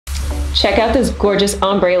Check out this gorgeous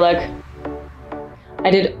ombre look.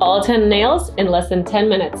 I did all 10 nails in less than 10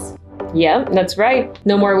 minutes. Yeah, that's right.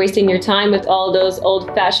 No more wasting your time with all those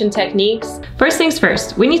old-fashioned techniques. First things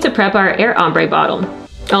first, we need to prep our air ombre bottle.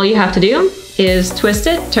 All you have to do is twist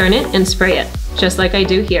it, turn it, and spray it, just like I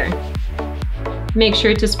do here. Make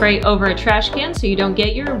sure to spray over a trash can so you don't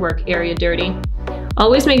get your work area dirty.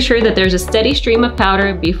 Always make sure that there's a steady stream of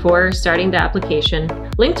powder before starting the application.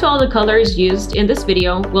 Link to all the colors used in this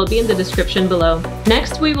video will be in the description below.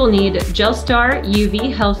 Next, we will need Gelstar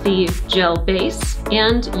UV Healthy Gel Base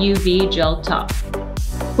and UV Gel Top.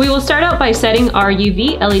 We will start out by setting our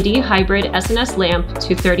UV LED Hybrid SNS lamp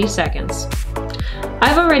to 30 seconds.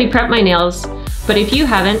 I've already prepped my nails, but if you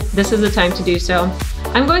haven't, this is the time to do so.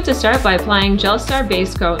 I'm going to start by applying Gelstar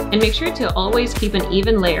Base Coat and make sure to always keep an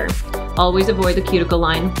even layer. Always avoid the cuticle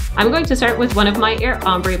line. I'm going to start with one of my air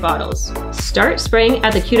ombre bottles. Start spraying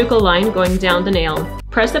at the cuticle line going down the nail.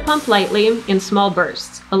 Press the pump lightly in small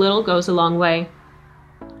bursts. A little goes a long way.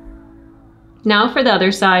 Now for the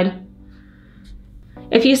other side.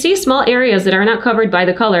 If you see small areas that are not covered by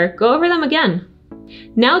the color, go over them again.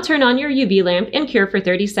 Now turn on your UV lamp and cure for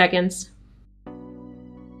 30 seconds.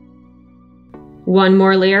 One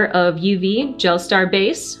more layer of UV Gelstar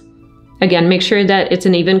Base. Again, make sure that it's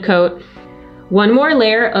an even coat. One more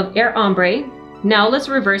layer of air ombre. Now let's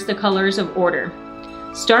reverse the colors of order.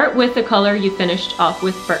 Start with the color you finished off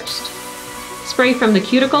with first. Spray from the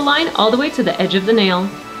cuticle line all the way to the edge of the nail.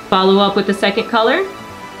 Follow up with the second color.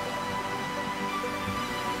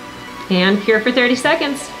 And cure for 30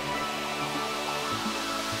 seconds.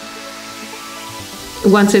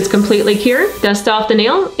 Once it's completely cured, dust off the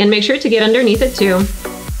nail and make sure to get underneath it too.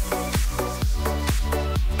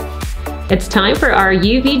 It's time for our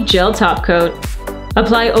UV Gel Top Coat.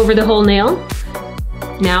 Apply over the whole nail.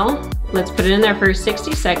 Now, let's put it in there for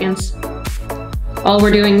 60 seconds. All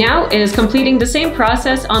we're doing now is completing the same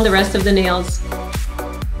process on the rest of the nails.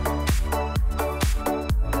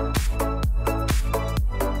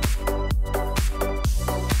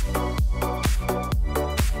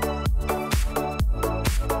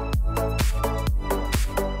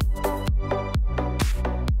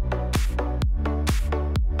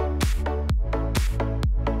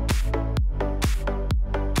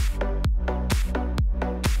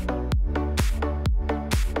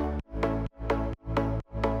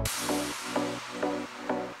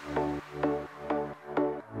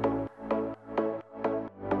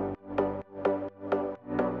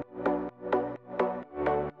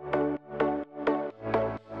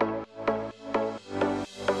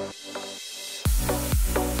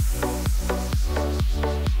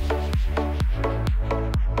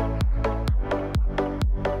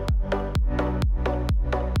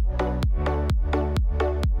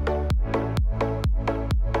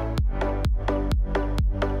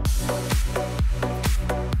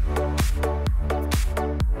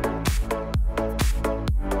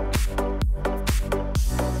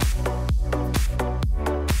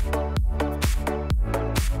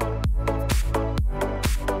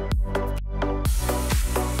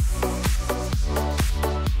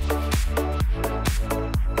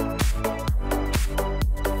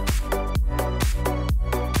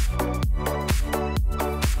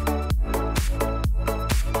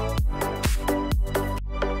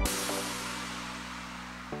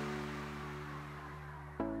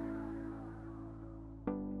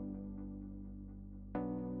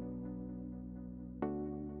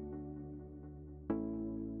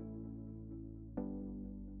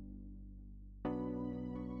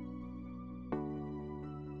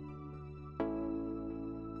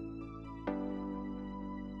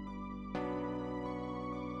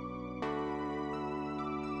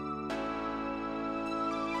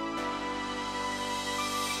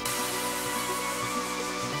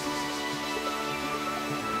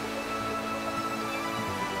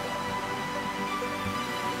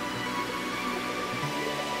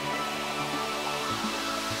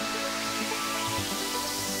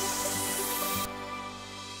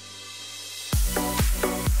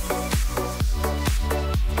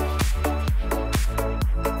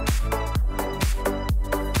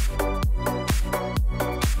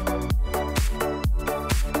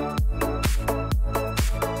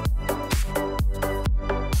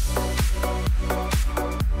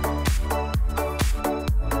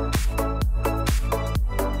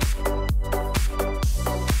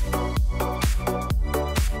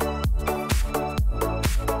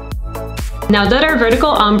 Now that our vertical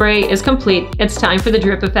ombre is complete, it's time for the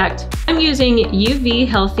drip effect. I'm using UV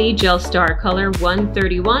Healthy Gelstar color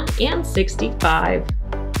 131 and 65.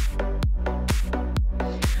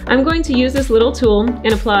 I'm going to use this little tool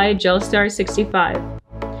and apply Gelstar 65.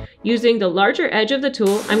 Using the larger edge of the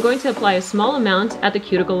tool, I'm going to apply a small amount at the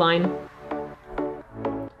cuticle line.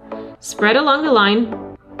 Spread along the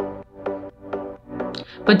line,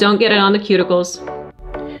 but don't get it on the cuticles.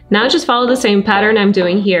 Now just follow the same pattern I'm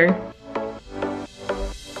doing here.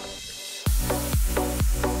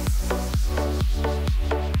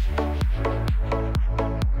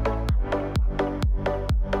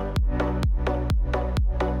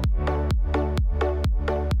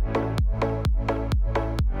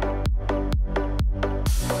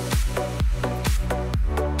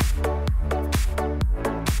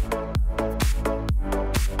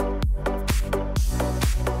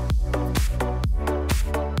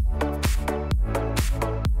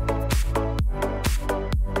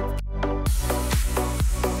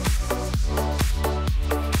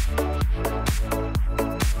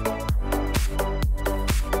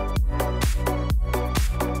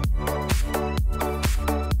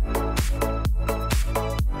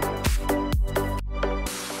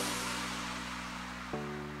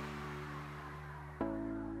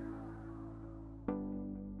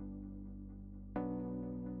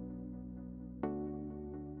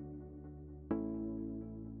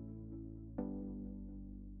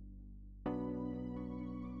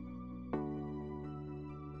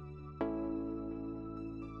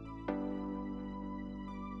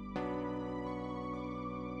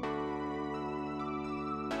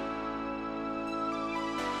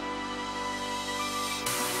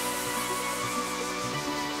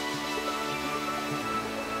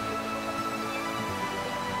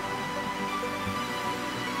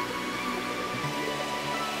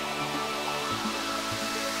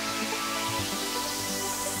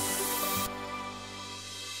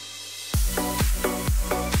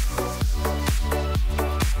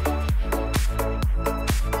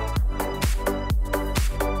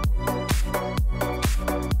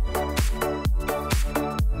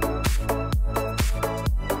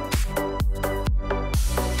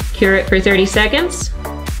 Cure it for 30 seconds.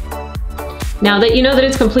 Now that you know that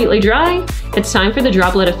it's completely dry, it's time for the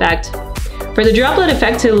droplet effect. For the droplet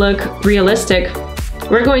effect to look realistic,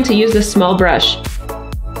 we're going to use this small brush.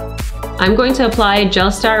 I'm going to apply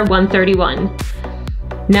Gel Star 131.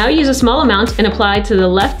 Now use a small amount and apply to the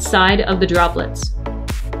left side of the droplets.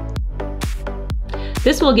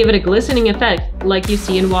 This will give it a glistening effect like you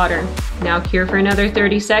see in water. Now cure for another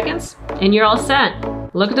 30 seconds and you're all set.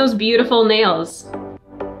 Look at those beautiful nails.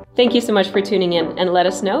 Thank you so much for tuning in, and let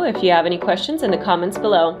us know if you have any questions in the comments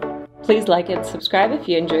below. Please like and subscribe if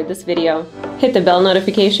you enjoyed this video. Hit the bell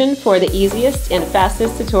notification for the easiest and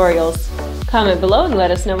fastest tutorials. Comment below and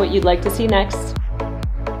let us know what you'd like to see next.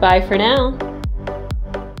 Bye for now.